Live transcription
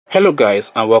Hello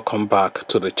guys, and welcome back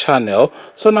to the channel.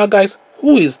 So now guys,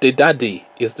 who is the daddy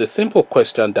is the simple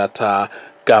question that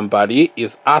Gambari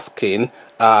is asking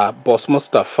Boss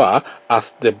Mustapha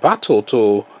as the battle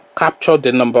to capture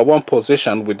the #1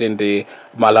 position within the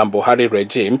Mallam Buhari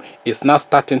regime is now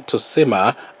starting to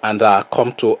simmer and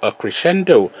come to a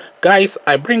crescendo. Guys,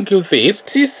 I bring you this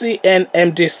TCN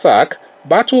MD sack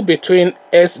battle between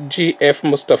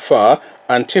SGF-Mustapha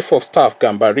and Chief of Staff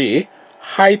Gambari.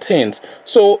 Heightens.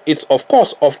 So it's of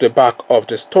course off the back of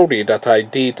the story that I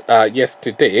did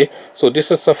yesterday. So this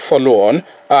is a follow-on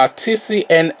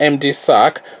TCN MD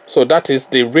sack. So that is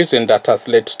the reason that has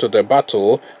led to the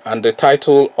battle, and the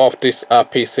title of this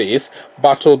piece is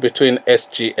Battle Between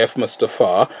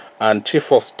SGF-Mustapha and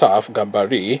Chief of Staff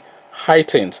Gambari.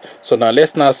 Heightens. So now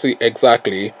let's now see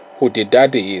exactly who the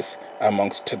daddy is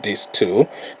amongst these two.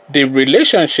 The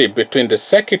relationship between the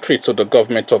Secretary to the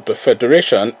Government of the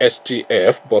Federation,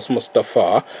 SGF, Boss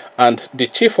Mustapha, and the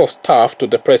Chief of Staff to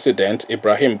the President,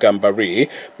 Ibrahim Gambari,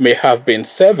 may have been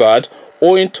severed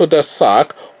owing to the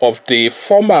sack of the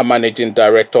former Managing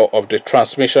Director of the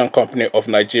Transmission Company of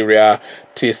Nigeria,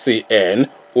 TCN,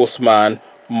 Usman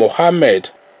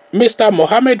Mohammed. Mr.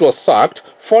 Mohammed was sacked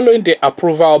following the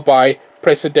approval by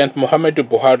President Muhammadu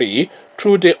Buhari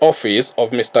through the office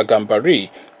of Mr. Gambari.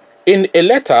 In a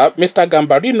letter, Mr.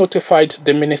 Gambari notified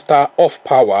the Minister of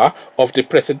Power of the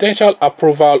presidential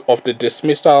approval of the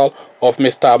dismissal of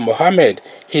Mr. Mohammed.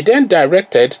 He then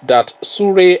directed that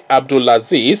Sure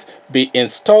Abdulaziz be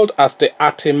installed as the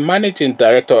acting managing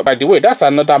director. By the way, that's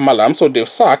another Mallam, so they've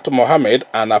sacked Mohammed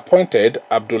and appointed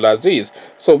Abdulaziz.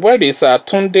 So where is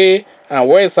Tunde and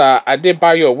where is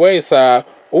Adebayo, where is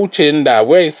Uchenna,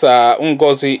 where is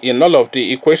Ngozi in all of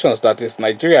the equations that is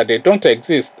Nigeria? They don't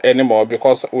exist anymore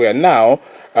because we are now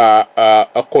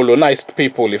a colonized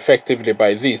people effectively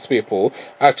by these people.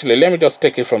 Actually, let me just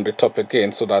take it from the top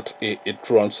again so that it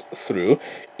runs through.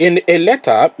 In a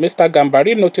letter, Mr.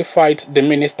 Gambari notified the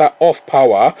Minister of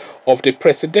Power of the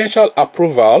presidential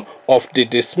approval of the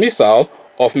dismissal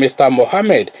of Mr.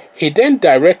 Mohammed. He then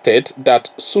directed that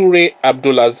Sure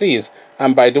Abdulaziz,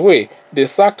 and by the way, they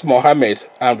sacked Mohammed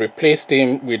and replaced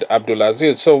him with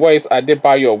Abdulaziz. So where is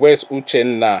Adebayo? Where's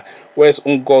Uchenna? Where's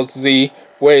Ngozi?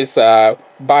 Where's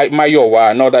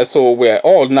Mayowa and all that? So we're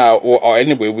all now, or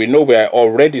anyway, we know we're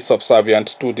already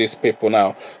subservient to these people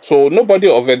now. So nobody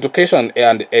of education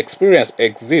and experience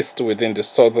exists within the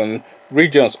southern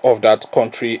regions of that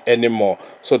country anymore.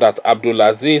 So that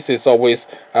Abdulaziz is always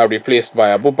replaced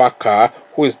by Abubakar,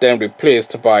 who is then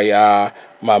replaced by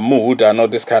Mahmoud and all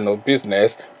this kind of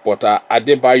business. But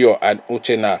Adebayo and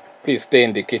Uchenna, please stay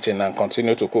in the kitchen and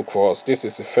continue to cook for us. This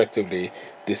is effectively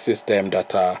the system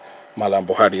that Mallam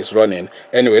Buhari is running.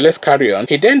 Anyway, let's carry on.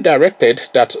 He then directed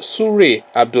that Sure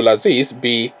Abdulaziz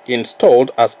be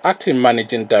installed as acting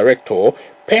managing director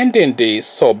pending the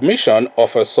submission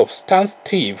of a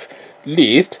substantive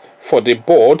list for the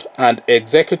board and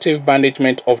executive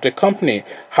management of the company.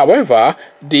 However,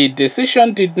 the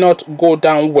decision did not go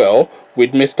down well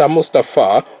with Mr.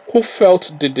 Mustapha, who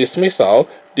felt the dismissal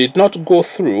did not go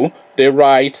through the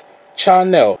right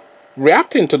channel.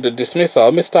 Reacting to the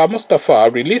dismissal, Mr. Mustapha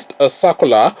released a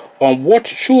circular on what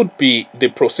should be the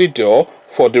procedure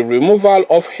for the removal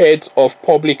of heads of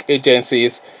public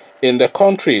agencies in the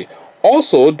country.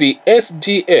 Also, the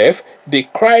SGF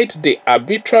decried the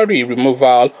arbitrary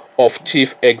removal of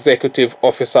chief executive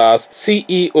officers,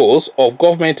 CEOs of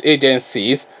government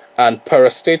agencies and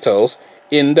parastatals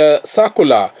in the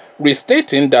circular,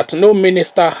 restating that no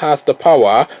minister has the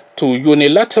power to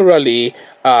unilaterally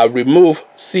remove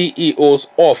CEOs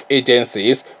of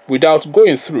agencies without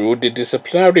going through the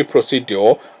disciplinary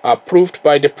procedure approved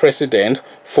by the president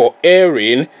for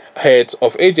airing heads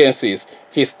of agencies.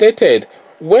 He stated,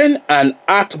 when an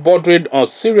act bordering on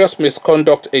serious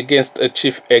misconduct against a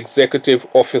chief executive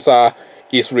officer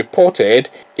is reported,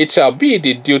 it shall be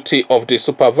the duty of the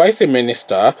supervising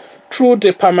minister through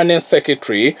the permanent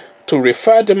secretary to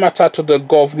refer the matter to the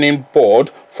governing board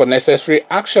for necessary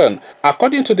action.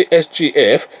 According to the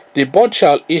SGF, the board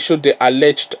shall issue the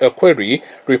alleged query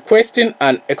requesting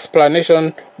an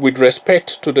explanation with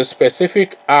respect to the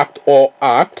specific act or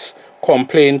acts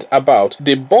complained about.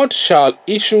 The board shall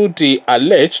issue the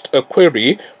alleged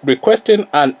query requesting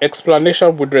an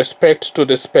explanation with respect to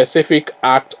the specific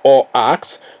act or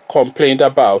acts complained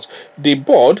about. The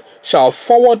board shall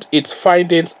forward its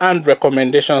findings and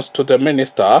recommendations to the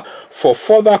minister for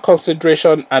further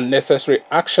consideration and necessary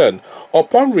action.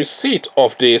 Upon receipt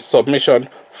of the submission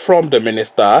from the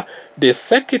minister, the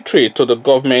secretary to the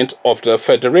government of the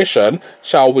federation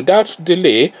shall without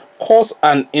delay cause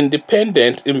an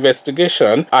independent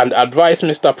investigation and advise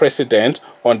Mr. President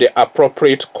on the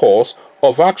appropriate course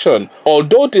of action.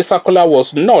 Although the circular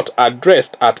was not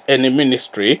addressed at any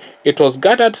ministry, it was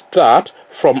gathered that,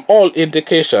 from all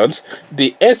indications,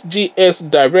 the SGF's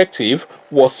directive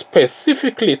was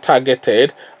specifically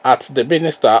targeted at the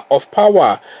Minister of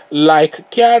Power, like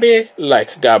Kyari,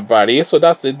 like Gambari. So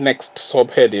that's the next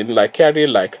subheading, like Kyari,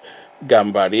 like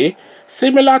Gambari.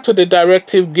 Similar to the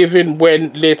directive given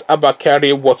when late Abba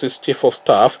Kyari was his chief of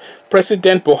staff,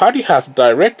 President Buhari has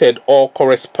directed all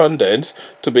correspondence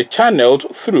to be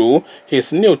channeled through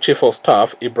his new chief of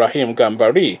staff, Ibrahim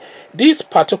Gambari. This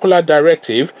particular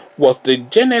directive was the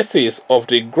genesis of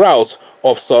the grouse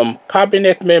of some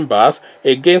cabinet members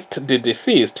against the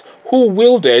deceased, who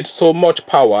wielded so much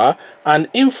power and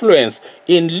influence.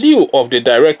 In lieu of the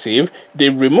directive, the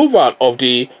removal of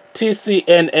the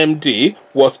TCNMD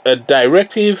was a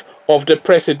directive of the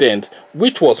president,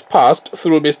 which was passed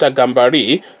through Mr.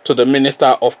 Gambari to the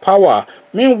Minister of Power.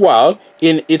 Meanwhile,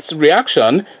 in its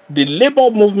reaction, the labor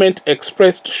movement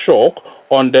expressed shock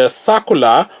on the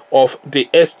circular of the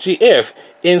SGF,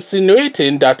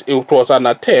 insinuating that it was an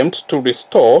attempt to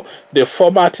restore the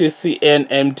former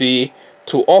TCNMD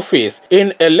to office.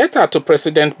 In a letter to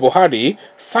President Buhari,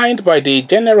 signed by the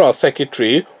General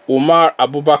Secretary Umar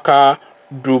Abubakar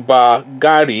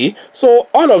Dubagari. So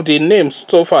all of the names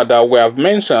so far that we have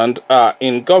mentioned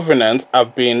in governance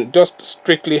have been just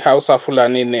strictly Hausa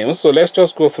Fulani names. So let's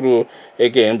just go through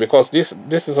again, because this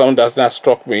is something that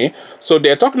struck me. So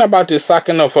they're talking about the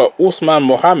sacking of Usman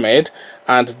Mohammed,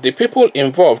 and the people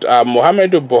involved are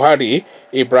Muhammadu Buhari,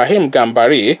 Ibrahim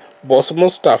Gambari, Boss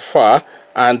Mustapha,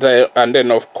 and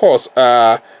then of course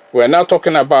we're now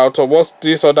talking about what's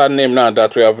this other name now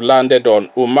that we have landed on,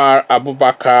 Umar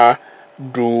Abubakar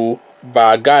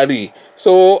Dubagari.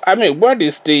 So I mean, what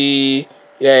is the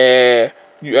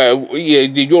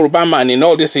Yoruba man in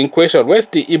all this equation? Where's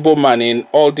the Igbo man in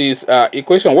all this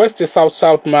equation? Where's the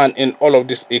South man in all of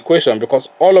this equation? Because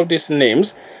all of these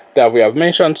names that we have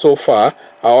mentioned so far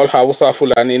are all Hausa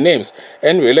Fulani names.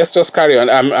 Anyway, let's just carry on.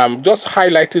 I'm just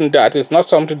highlighting that it's not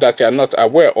something that you're not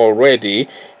aware already.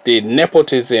 The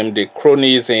nepotism, the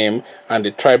cronyism, and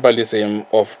the tribalism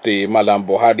of the Mallam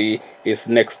Buhari is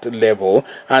next level.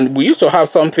 And we used to have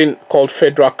something called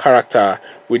federal character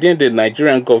within the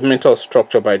Nigerian governmental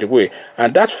structure, by the way.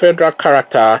 And that federal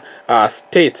character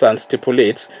states and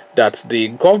stipulates that the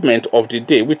government of the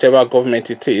day, whichever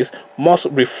government it is, must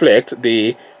reflect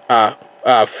the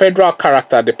federal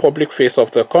character, the public face of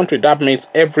the country. That means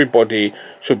everybody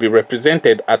should be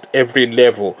represented at every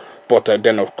level. But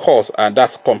then, of course,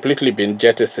 that's completely been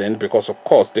jettisoned, because, of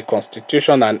course, the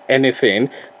constitution and anything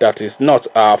that is not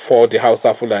for the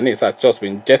Hausa Fulanis has just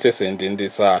been jettisoned in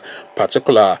this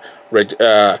particular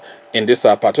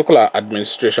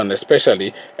administration,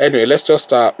 especially. Anyway, let's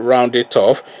just round it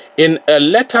off. In a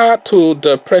letter to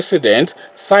the president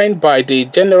signed by the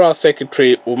General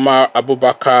Secretary Umar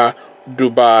Abubakar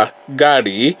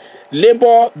Dubagari,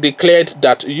 Labour declared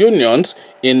that unions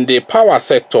in the power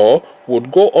sector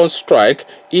would go on strike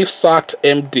if sacked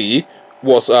MD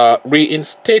was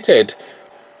reinstated.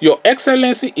 Your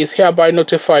Excellency is hereby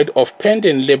notified of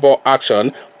pending labor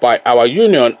action by our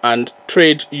Union and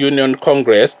Trade Union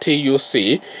Congress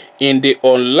 (TUC) in the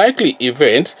unlikely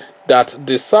event that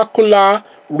the circular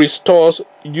restores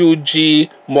UG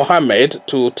Mohammed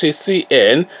to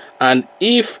TCN, and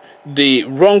if the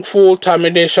wrongful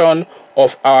termination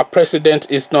of our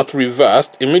president is not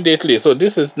reversed immediately. So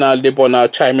this is now Labour now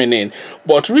chiming in.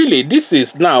 But really, this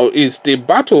is now the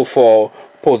battle for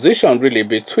position, really,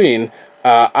 between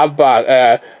I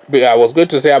was going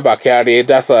to say Abba Kyari.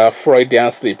 That's a Freudian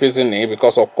slip, isn't it?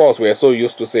 Because of course we are so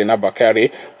used to saying Abba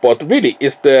Kyari, but really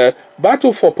it's the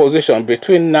battle for position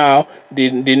between now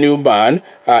the new man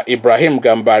Ibrahim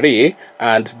Gambari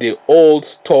and the old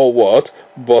stalwart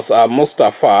Boss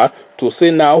Mustapha, to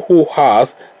see now who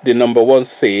has the #1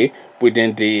 say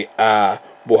within the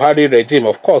Buhari regime.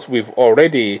 Of course, we've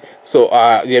already, so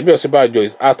Yemi Osinbajo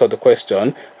is out of the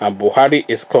question, and Buhari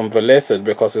is convalescent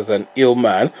because he's an ill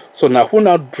man. So now who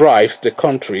now drives the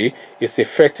country is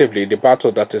effectively the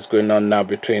battle that is going on now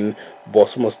between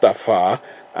Boss Mustapha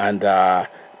and the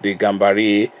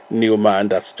Gambari new man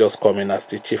that's just coming as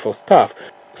the chief of staff.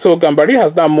 So Gambari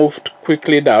has now moved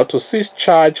quickly now to seize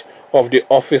charge of the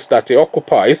office that he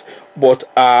occupies, but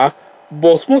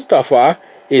Boss Mustapha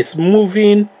is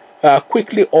moving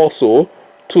quickly also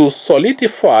to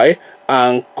solidify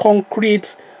and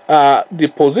concrete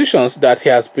the positions that he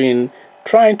has been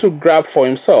trying to grab for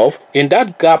himself in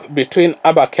that gap between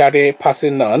Abba Kyari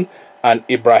passing on and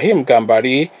Ibrahim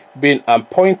Gambari being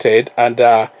appointed and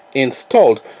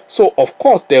installed. So of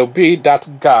course there will be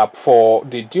that gap for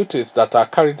the duties that are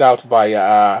carried out by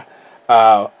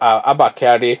Abba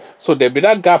Kyari. So there'll be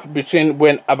that gap between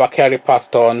when Abba Kyari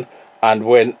passed on and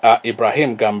when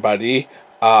Ibrahim Gambari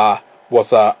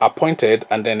was appointed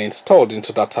and then installed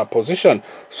into that position.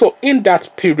 So in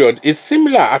that period, it's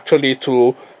similar actually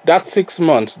to that 6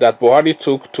 months that Buhari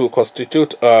took to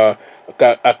constitute a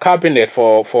cabinet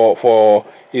for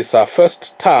his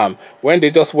first term, when they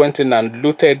just went in and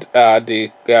looted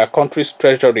the country's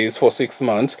treasuries for 6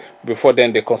 months before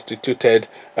then they constituted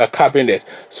a cabinet.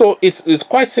 So it's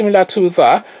quite similar to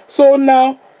that. So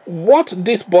now what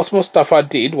this boss Mustapha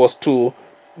did was to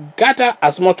gather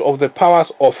as much of the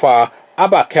powers of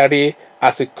Abba Kyari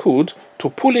as he could to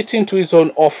pull it into his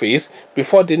own office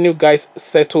before the new guy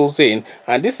settles in.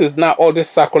 And this is now all this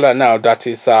circular now that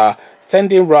is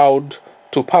sending round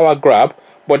to power grab.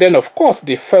 But then of course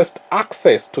the first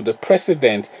access to the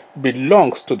president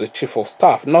belongs to the chief of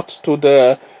staff, not to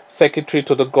the secretary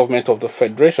to the government of the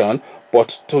federation,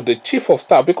 but to the chief of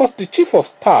staff, because the chief of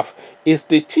staff is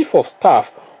the chief of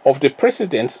staff of the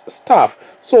president's staff.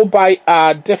 So by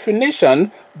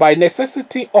definition, by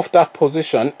necessity of that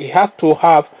position, he has to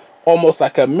have almost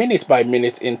like a minute by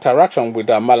minute interaction with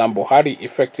Mallam Buhari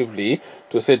effectively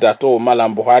to say that, oh,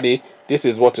 Mallam Buhari, this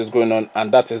is what is going on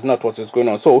and that is not what is going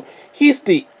on. So he's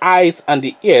the eyes and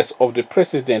the ears of the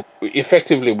president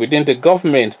effectively within the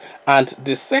government, and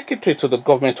the secretary to the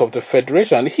government of the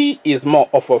federation, he is more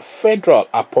of a federal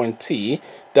appointee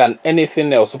than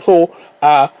anything else. So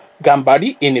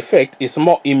Gambari, in effect, is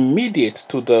more immediate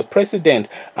to the president.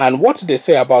 And what they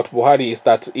say about Buhari is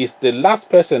that it's the last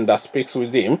person that speaks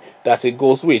with him that he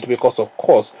goes with, because, of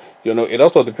course, you know, a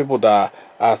lot of the people that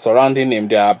are surrounding him,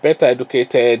 they are better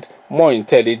educated, more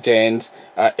intelligent,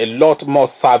 a lot more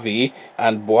savvy.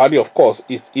 And Buhari, of course,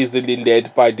 is easily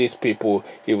led by these people.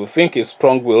 He will think he's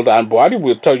strong-willed, and Buhari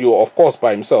will tell you, of course,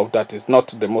 by himself that he's not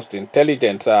the most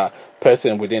intelligent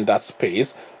person within that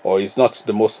space, or he's not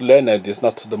the most learned, he's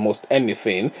not the most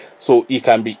anything. So he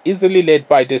can be easily led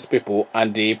by these people,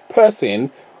 and the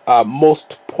person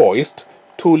most poised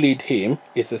to lead him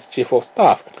is his chief of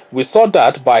staff. We saw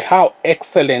that by how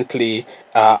excellently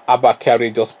Abba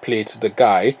Kyari just played the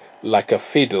guy like a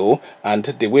fiddle, and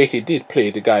the way he did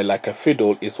play the guy like a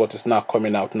fiddle is what is now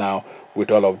coming out now with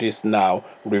all of these now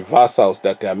reversals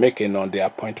that they are making on the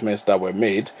appointments that were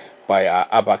made by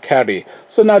Abba Kyari.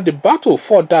 So now the battle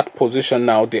for that position,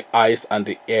 now the eyes and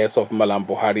the ears of Mallam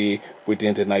Buhari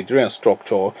within the Nigerian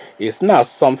structure, is now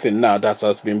something now that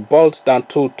has been boiled down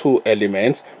to two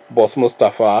elements: Boss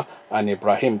Mustapha and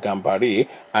Ibrahim Gambari,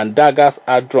 and daggers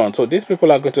are drawn. So these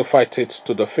people are going to fight it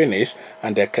to the finish,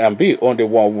 and there can be only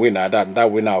one winner.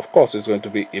 That winner, of course, is going to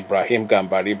be Ibrahim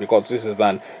Gambari, because this is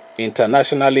an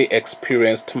internationally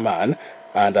experienced man,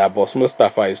 and Boss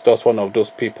Mustapha is just one of those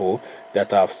people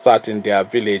that have sat in their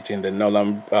village in the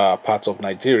northern parts of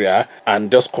Nigeria and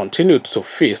just continued to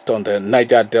feast on the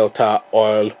Niger Delta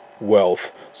oil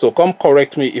wealth. So come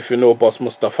correct me if you know Boss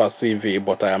Mustapha's CV,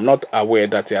 but I am not aware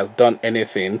that he has done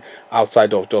anything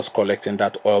outside of just collecting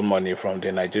that oil money from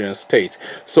the Nigerian state.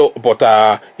 So, but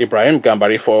Ibrahim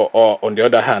Gambari, on the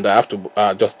other hand, I have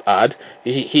to just add,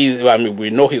 I mean,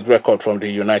 we know his record from the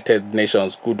United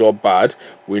Nations, good or bad.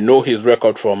 We know his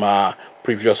record from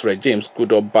previous regimes,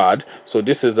 good or bad. So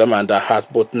this is a man that has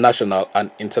both national and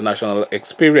international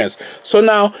experience. So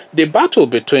now the battle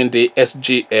between the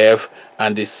SGF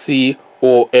and the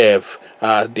CoF,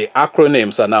 the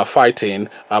acronyms are now fighting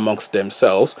amongst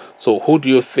themselves. So who do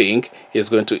you think is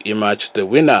going to emerge the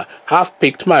winner? I've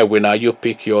picked my winner, you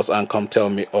pick yours, and come tell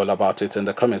me all about it in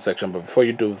the comment section. But before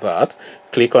you do that,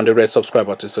 click on the red subscribe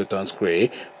button so it turns gray.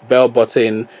 Bell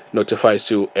button notifies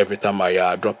you every time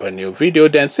I drop a new video.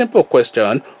 Then simple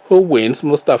question: who wins,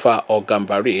 Mustapha or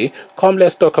Gambari? Come,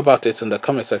 let's talk about it in the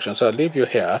comment section. So I'll leave you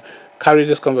here. Carry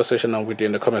this conversation on with you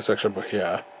in the comment section, but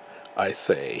here I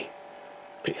say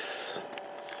peace.